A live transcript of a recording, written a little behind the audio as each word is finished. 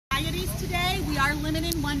today. We are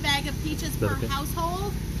limiting 1 bag of peaches per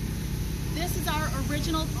household. This is our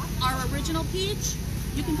original peach.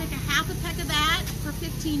 You can pick a half a peck of that for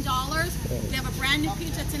 $15. We have a brand new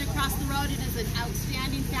peach that's in across the road. It is an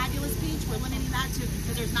outstanding, fabulous peach. We're limiting that to,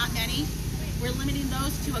 because there's not many, we're limiting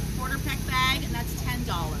those to a 1/4 peck bag, and that's $10.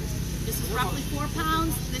 This is roughly 4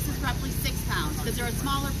 pounds. This is roughly 6 pounds. Because they're a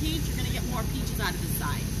smaller peach, you're going to get more peaches out of this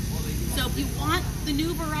side. So if you want the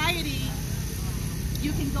new variety,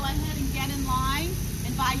 you can go ahead and get in line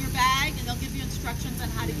and buy your bag, and they'll give you instructions on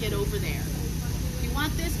how to get over there. If you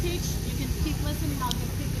want this peach, you can keep listening. I'll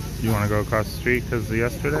just pick it. You want to go across the street because of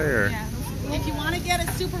yesterday, or? Yeah. If you want to get a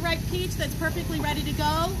super ripe peach that's perfectly ready to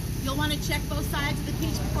go, you'll want to check both sides of the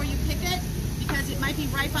peach before you pick it, because it might be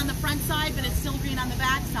ripe on the front side, but it's still green on the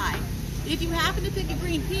back side. If you happen to pick a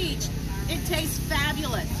green peach, it tastes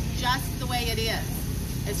fabulous, just the way it is.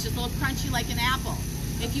 It's just a little crunchy like an apple.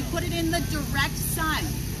 If you put it in the direct sun,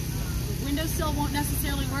 windowsill won't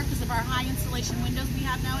necessarily work because of our high insulation windows we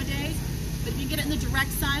have nowadays, but if you get it in the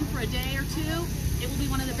direct sun for a day or two, it will be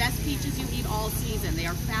one of the best peaches you eat all season. They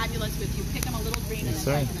are fabulous if you pick them a little green and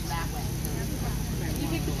then ripen them that way. You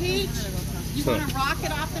pick the peach, you want to rock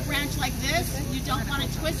it off the branch like this. You don't want to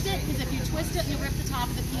twist it, because if you twist it, you rip the top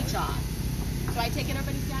of the peach off. So I take it,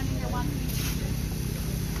 everybody's standing here, one peach.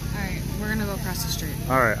 Alright, we're going to go across the street.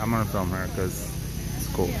 Alright, I'm going to film her because it's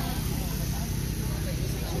cool.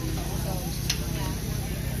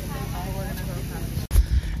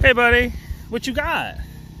 Hey buddy, what you got?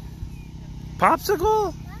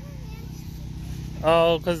 Popsicle?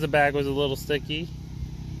 Oh, because the bag was a little sticky.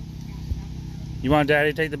 You want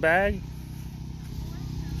Daddy to take the bag?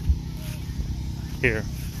 Here.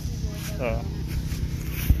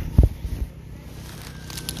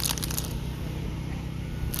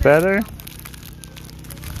 Better?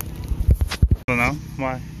 I don't know.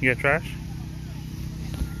 Why? You got trash?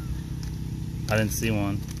 I didn't see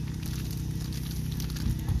one.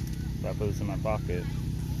 I put this in my pocket.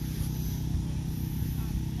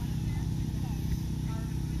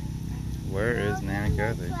 Where is Nanny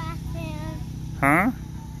Kathy? Huh?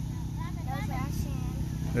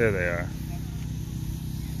 There they are.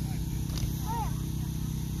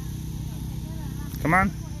 Come on.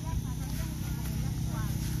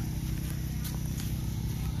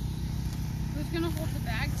 Who's gonna hold the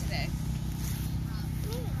bag today?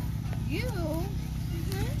 You?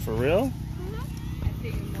 For real? I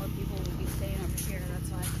figured more people would be staying over here. That's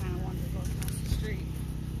why I kind of wanted to go across the street.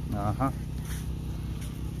 Uh-huh.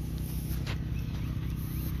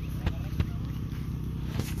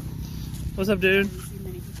 What's up, dude? I didn't see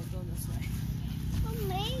many people go this way.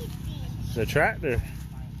 Amazing. The tractor.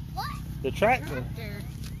 What? The tractor. Tractor.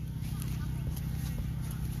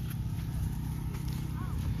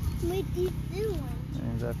 With these little ones.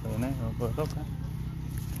 Ain't exactly the name, but okay.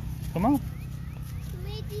 Come on. With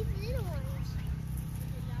these little ones.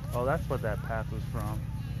 Oh, that's what that path was from.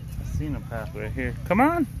 I seen a path right here. Come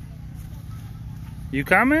on. You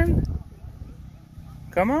coming?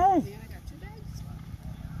 Come on. Yeah, I got 2 bags.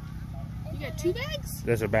 You got 2 bags?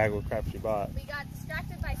 There's a bag with crap she bought. We got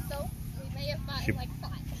distracted by soap. We may have bought like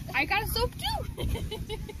 5. I got a soap too.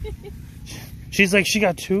 She's like, she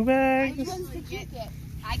got 2 bags? Which one's the cute?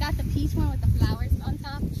 I got the peach one with the flowers on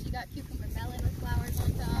top. She got cucumber melon with flowers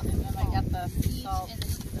on top. And then I got the peach salt. and the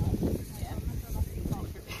salt.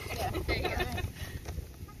 Yeah, there you go.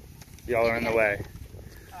 Y'all are in the way.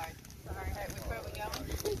 Alright, which way are we going?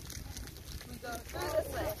 We go through this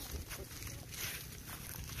way.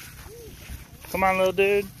 Come on, little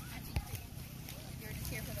dude. You're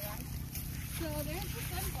just here for the ride? So there's the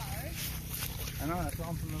sunflowers. I know, I saw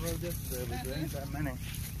them from the road yesterday, but there ain't that many.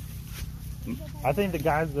 I think the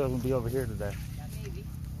guys are going to be over here today. Yeah, maybe.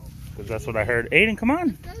 Because that's what I heard. Aiden, come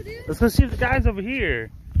on. Go, dude. Let's go see the guys over here.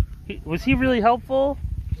 Was he really helpful?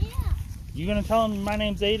 Yeah. You going to tell him my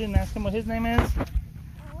name's Aiden and ask him what his name is?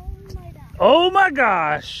 Oh my god. Oh my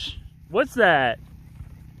gosh. What's that?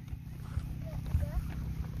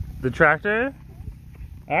 The tractor?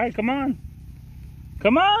 Alright, come on.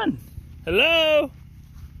 Come on. Hello.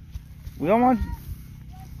 We don't want...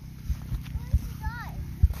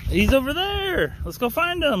 He's over there. Let's go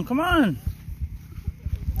find him. Come on.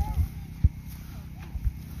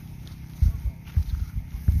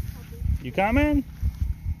 You coming?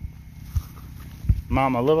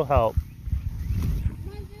 Mom, a little help. Come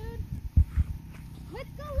on, dude. Let's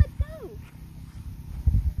go, let's go.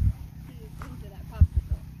 Into that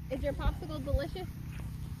popsicle. Is your popsicle delicious?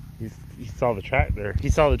 He saw the tractor. He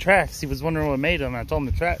saw the tracks. He was wondering what made him. I told him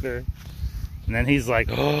the tractor. And then he's like,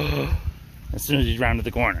 oh, as soon as he rounded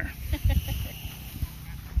the corner.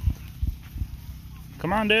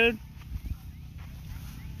 Come on, dude.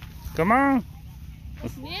 Come on.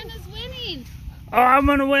 Nana's winning. Oh, I'm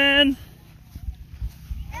gonna win.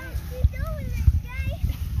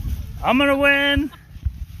 I'm gonna win.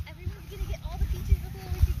 Everyone's gonna get all the peaches before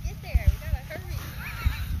we can get there. We gotta hurry.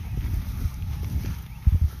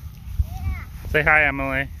 Say hi,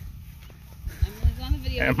 Emily. Emily's on the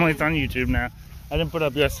video. Emily's on YouTube now. I didn't put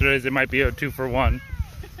up yesterday's. It might be a 2-for-1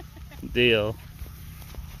 deal.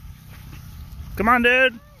 Come on,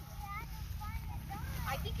 dude.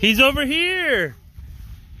 He's over here.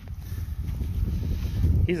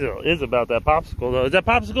 He is about that popsicle, though. Is that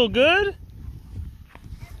popsicle good?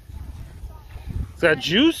 It's got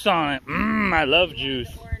juice on it. I love juice.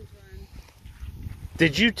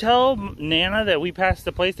 Did you tell Nana that we passed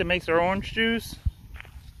the place that makes our orange juice?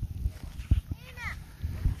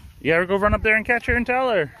 You gotta go run up there and catch her and tell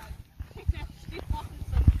her.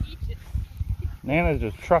 Nana's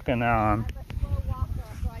just trucking on.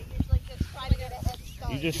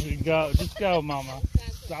 You just go, Mama.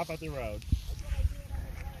 Stop at the road.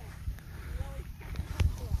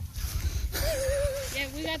 Yeah,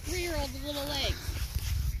 we got 3-year-olds with little legs.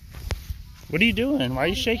 What are you doing? Why are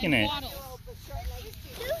you shaking it?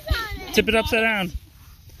 Tip it upside down.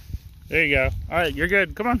 There you go. All right, you're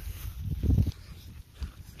good. Come on.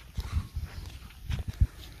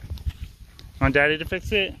 Want Daddy to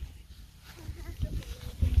fix it?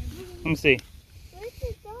 Let me see. Where's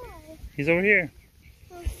the dog? He's over here.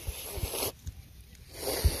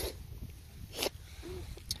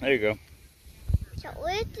 There you go. So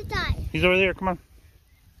where's the dog? He's over there. Come on.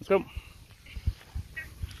 Let's go.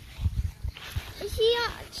 Is he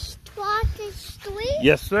across the street?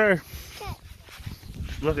 Yes, sir. Okay.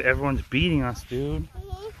 Look, everyone's beating us, dude.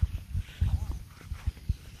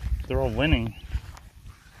 They're all winning.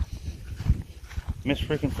 Miss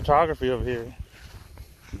freaking photography over here.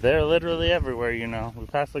 They're literally everywhere, you know. We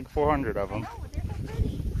passed like 400 of them.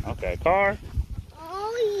 Okay, car.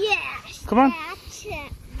 Oh, yes. Come on. That's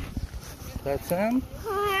it. That's him.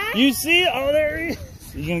 Car. You see? Oh, there he is.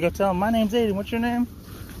 You gonna go tell him, my name's Aiden. What's your name?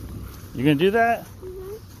 You gonna do that?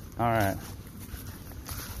 All right.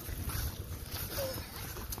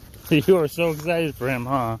 You are so excited for him,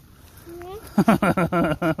 huh?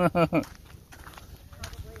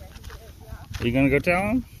 You gonna go tell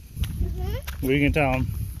him? What are you gonna tell him?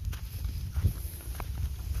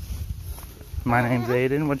 My name's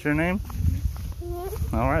Aiden. What's your name?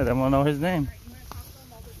 All right, then we'll know his name.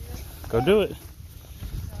 Go do it.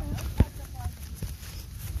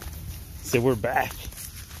 Say we're back.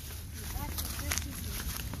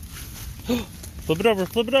 Flip it over,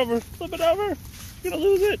 flip it over, flip it over. You're gonna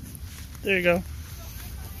lose it. There you go.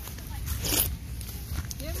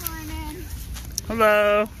 Good morning.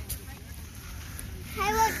 Hello.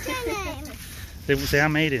 Hey, what's your name? Say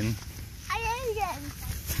I'm Aiden. I am Jen.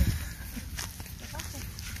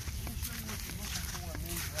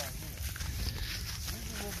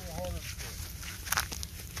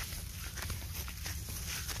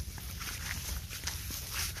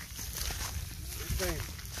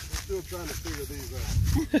 We're still trying to figure these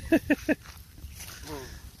out.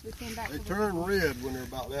 We came back. They turn red when they're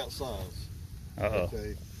about that size. Uh-oh.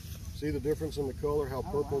 Okay. See the difference in the color, how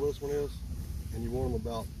purple this one is? And you want them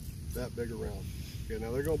about that big around. Okay,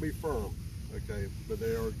 now they're going to be firm, okay, but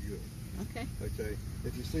they are good. Okay. Okay,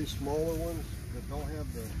 if you see smaller ones that don't have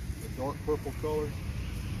the dark purple color,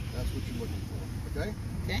 that's what you're looking for, okay?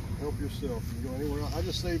 Okay. Help yourself. You can go anywhere else. I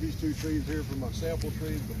just saved these 2 trees here for my sample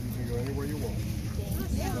trees, but you can go anywhere you want.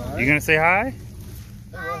 All right? You gonna say hi?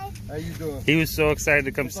 Hi. How you doing? He was so excited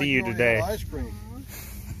to come Looks see like you only today. had ice cream.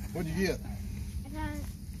 What'd you get?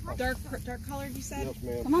 Dark colored, you said? Yes,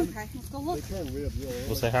 ma'am. Come on, okay. Let's go look. They turn red real early.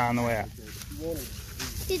 We'll say hi on the way out. You wanted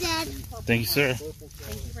To Dad. Thank you, sir.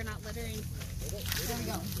 Thank you for not littering. There we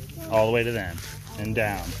go. All the way to them and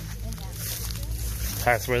down.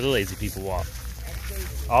 Past where the lazy people walk.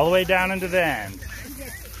 All the way down into the end.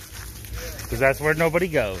 Because that's where nobody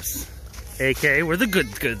goes. AKA where the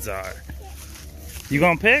good goods are. You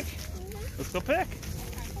gonna pick? Let's go pick.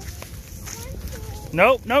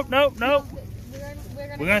 Nope, nope, nope, nope.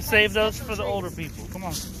 We're gonna save those for the older people. Come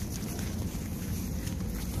on.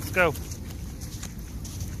 Let's go.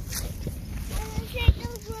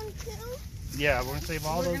 Yeah, we're gonna save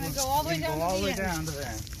all those ones. Go all the way We can down go all to the way the end. down to the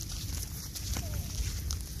end.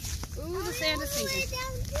 Ooh, the sand is sinking.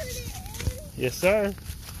 Yes, sir.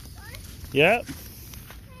 Yep.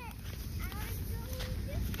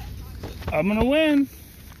 I'm gonna win.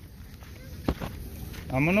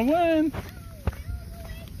 I'm gonna win.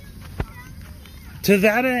 To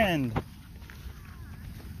that end.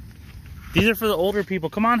 These are for the older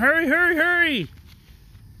people. Come on, hurry, hurry, hurry.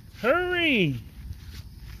 Hurry.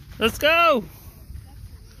 Let's go.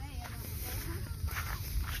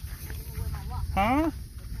 huh?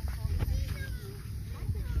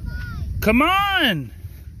 Come on!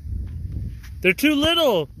 They're too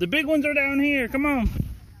little. The big ones are down here. Come on.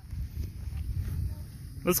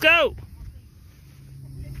 Let's go.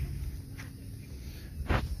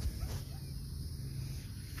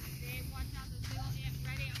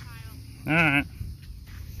 All right.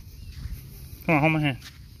 Come on, hold my hand.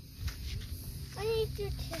 I need to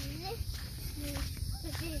this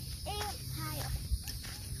with this ant pile.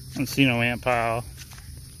 I don't see no ant pile.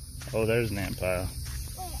 Oh, there's an ant pile.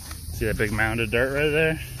 Where? See that big mound of dirt right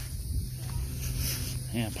there?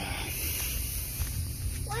 Ant pile.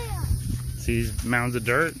 Where? See these mounds of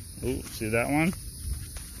dirt? Ooh, see that one?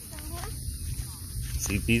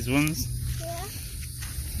 See these ones? Yeah.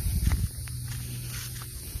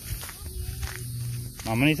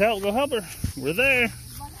 Mama needs help. Go help her. We're there.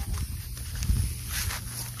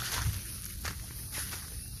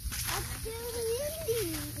 That's too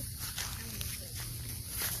windy.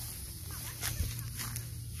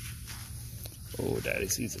 Oh, Daddy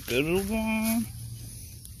sees a good little one.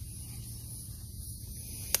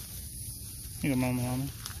 Here you go, Mama.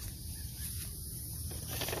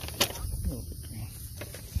 Oh, good girl.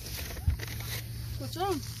 What's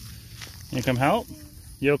wrong? You come help?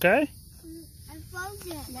 You okay? I'm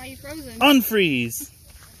frozen. Why are you frozen? Unfreeze.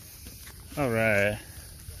 All right.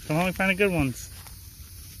 Come help me find the good ones.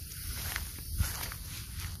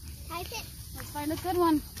 Type it. Let's find a good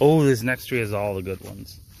one. Oh, this next tree has all the good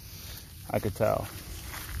ones. I could tell.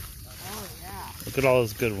 Oh, yeah. Look at all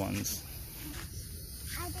those good ones.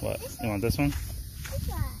 I did What? this You want this one? This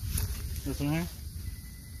one. This one here?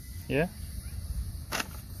 Yeah?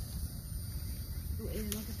 Ooh,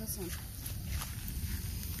 Aiden, look at this one.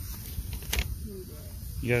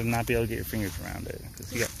 You gotta not be able to get your fingers around it.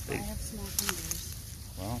 Cause you got I big. have small fingers.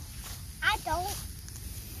 Well, I don't.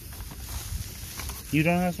 you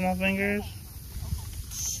don't have small fingers?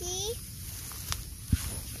 See?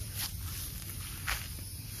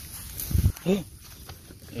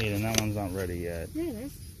 Aiden, that one's not ready yet. Yeah, it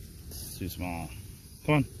is. It's too small.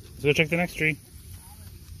 Come on, let's go check the next tree.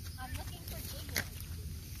 I'm looking for big ones.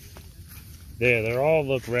 There, they all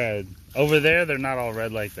look red. Over there, they're not all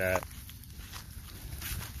red like that.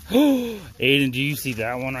 Aiden, do you see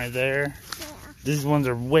that one right there? Yeah. These ones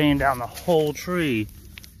are weighing down the whole tree.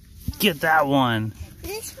 Get that one.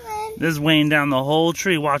 This one. This is weighing down the whole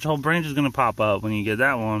tree. Watch, whole branch is gonna pop up when you get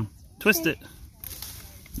that one. Twist it.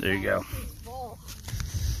 There you go. Full.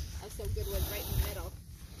 That's some good ones right in the middle.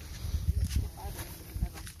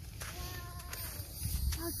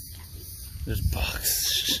 There's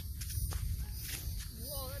bugs.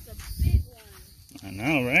 Whoa, that's a big one. I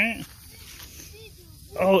know, right?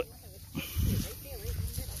 Oh,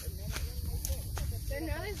 They're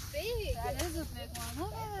not as big. That is a big one.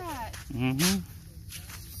 Look at that. mm-hmm.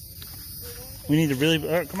 We need to really,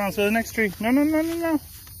 come on, let's go to the next tree. No. Let's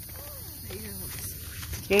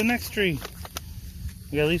go to the next tree.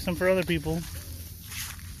 We gotta leave some for other people.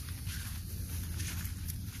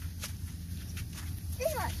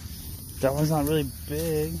 This one. That one's not really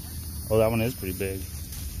big. Oh, that one is pretty big.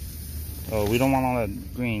 Oh, we don't want all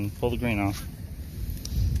that green. Pull the green off.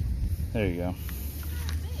 There you go.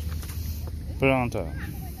 Put it on top.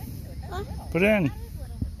 Huh? Put it in.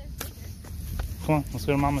 Come on, let's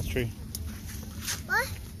go to Mama's tree. What?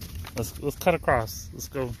 Let's cut across. Let's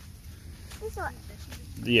go. This one.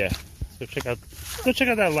 Yeah. Let's go check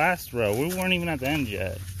out that last row. We weren't even at the end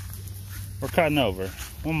yet. We're cutting over.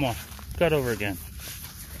 One more. Cut over again.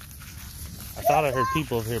 I thought I heard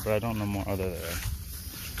people over here, but I don't know more. Oh, they're there.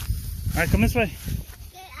 All right, come this way.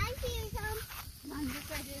 Okay, I see you some. Come on, this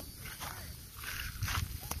way, dude.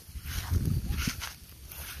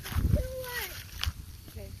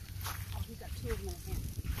 Okay. Oh, he's got two of them in his hand.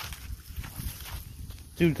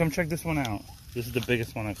 Dude, come check this one out. This is the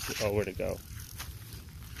biggest one I've seen. Oh, where'd it go?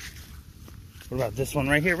 What about this one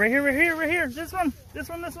right here? Right here. This one. No,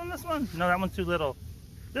 that one's too little.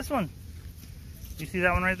 This one. You see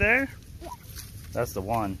that one right there? Yeah. That's the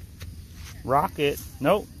one. Rocket.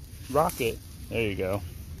 Nope. Rocket. There you go.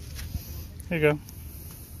 Here you go.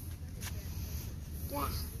 Yeah.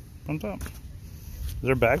 On top. Is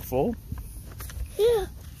there a bag full? Yeah.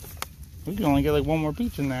 We can only get like one more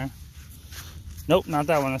peach in there. Nope, not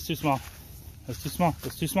that one. That's too small. That's too small.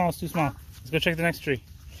 Let's go check the next tree.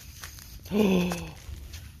 Oh,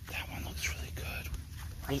 that one looks really good.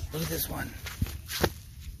 Look at this one.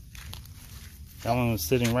 That one was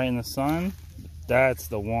sitting right in the sun. That's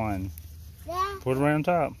the one. Yeah. Put it right on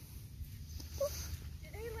top.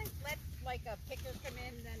 Did they let a picker come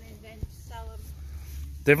in and then sell them?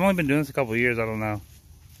 They've only been doing this a couple of years. I don't know.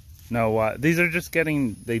 No, why? These are just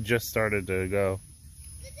getting, they just started to go.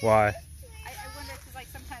 Why? What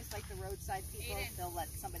roadside people, they'll let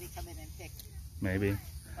somebody come in and pick. Maybe.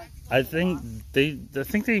 But I think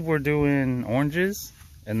they were doing oranges,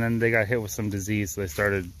 and then they got hit with some disease, so they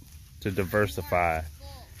started to diversify.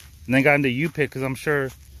 And they got into U-Pick because I'm sure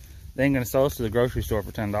they ain't gonna sell us to the grocery store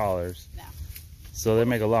for $10. No. So they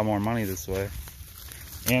make a lot more money this way,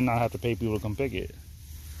 and not have to pay people to come pick it.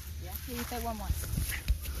 Yeah, you said one more.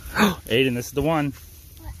 Aiden, this is the one.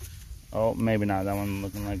 Oh, maybe not. That one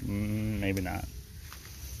looking like maybe not.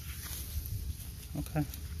 Okay.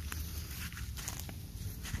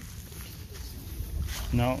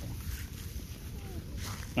 No.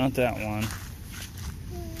 Not that one.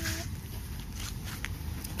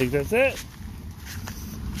 I think that's it.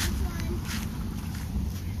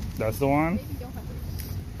 That's the one?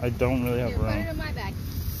 I don't really have Here, put it room. in my bag.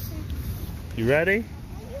 You ready?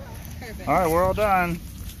 Perfect. Alright, we're all done.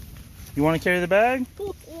 You want to carry the bag?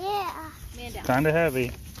 Yeah. Man down. Kinda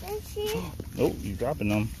heavy. Let's see. Oh, you're dropping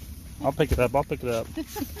them. I'll pick it up. I'll pick it up.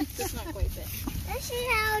 It's not quite fit. Let's see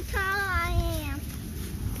how tall I am.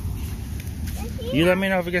 You let me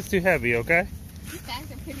know if it gets too heavy, okay? These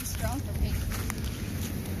bags are pretty strong for me.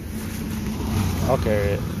 I'll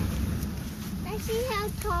carry it. Let's see how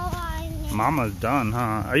tall I am. Mama's done,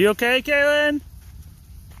 huh? Are you okay, Kaylin?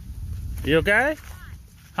 You okay?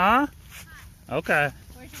 Huh? Okay.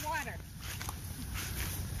 Where's your water?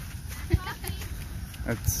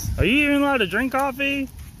 Are you even allowed to drink coffee?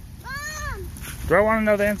 Mom! Do I want to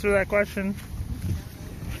know the answer to that question?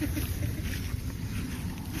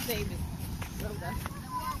 Same as Rhoda.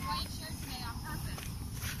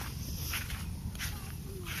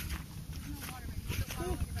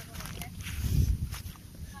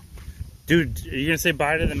 Dude, are you going to say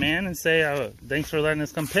bye to the man and say thanks for letting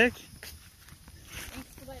us come pick? Thanks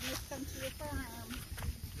for letting us come to your farm.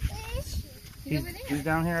 He's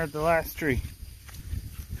down here at the last tree.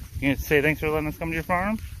 You going to say thanks for letting us come to your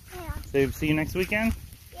farm? Yeah. Say see you next weekend?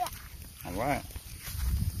 Yeah. All right.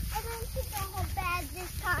 I didn't pick the whole bag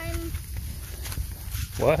this time.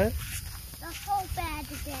 What? The whole bag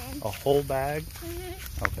again. A whole bag?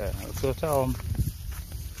 Mm-hmm. Okay, let's go tell him.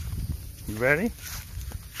 You ready?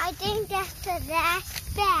 I think that's the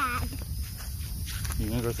last bag. You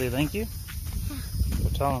gonna go say thank you? Go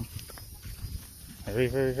tell him. Hurry,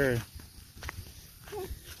 hurry, hurry.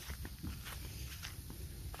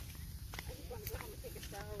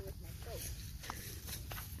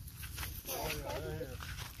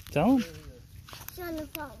 Tell him. It's on the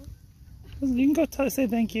phone. You can go say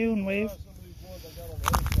thank you and wave. Aiden,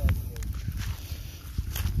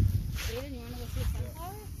 you want to go see a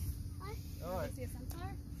sunflower? What? All right. See a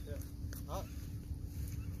sunflower?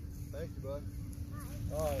 Thank you, bud.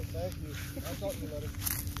 All right, thank you. I'll talk to you later.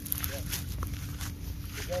 Yeah.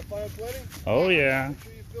 Did y'all find plenty? Oh yeah. Make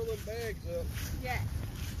sure you fill them bags up. Yeah.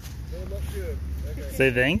 Fill them up good. Okay.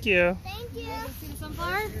 Say thank you. Thank you. See the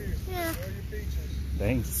sunflower? Thank you. Yeah. Enjoy your peaches.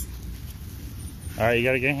 Thanks. All right, you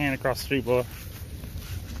gotta get a hand across the street, boy.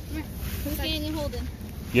 Who's hand you holding?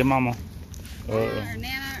 Get mama. Or Nana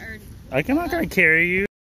or... I'm not gonna carry you.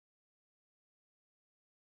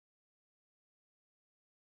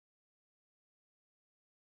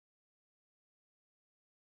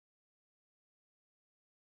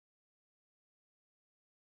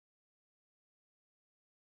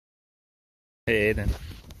 Hey Aiden,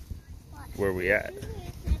 where we at?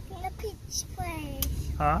 The peach place.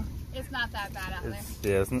 Huh? It's not that bad out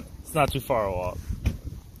there. It's not too far a walk.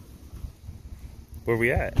 Where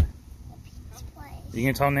we at? Peach place. You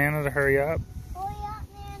can tell Nana to hurry up. Hurry up,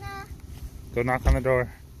 Nana. Go knock on the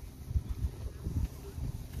door.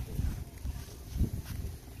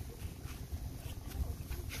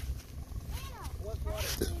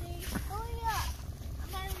 Hurry up. I'm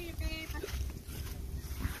hungry, babe.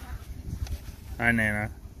 Hi, Nana.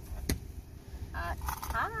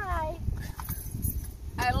 Hi.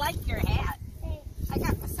 I like your hat. I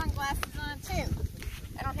got my sunglasses on too.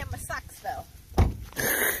 I don't have my socks though.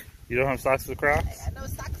 You don't have socks with Crocs? I got no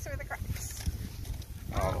socks for the Crocs.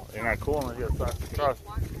 Oh, you're not cool unless you have socks with Crocs.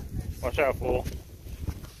 Watch out, fool.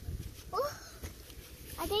 Ooh.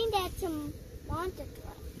 I think that's a monster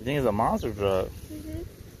truck. You think it's a monster truck? Mm-hmm.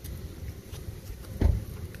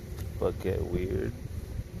 But get weird.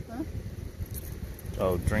 Huh?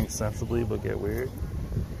 Oh, drink sensibly but get weird?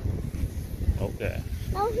 Okay.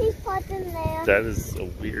 Oh, he's put in there. That is a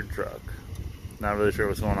weird truck. Not really sure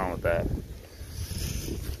what's going on with that.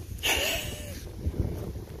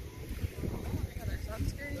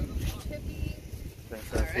 Drink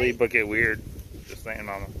sensibly but get weird. Just saying,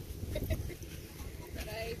 Mama. But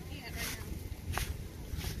I can't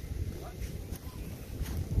right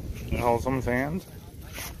Can you hold someone's hand?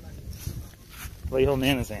 Let you hold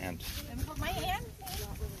Nana's hand. Let me hold my hand.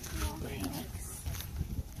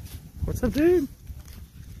 What's up, dude?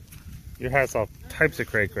 Your hat's all types of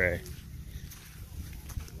cray-cray.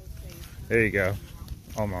 There you go.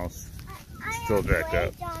 Almost. Still jacked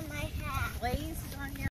up. Glaze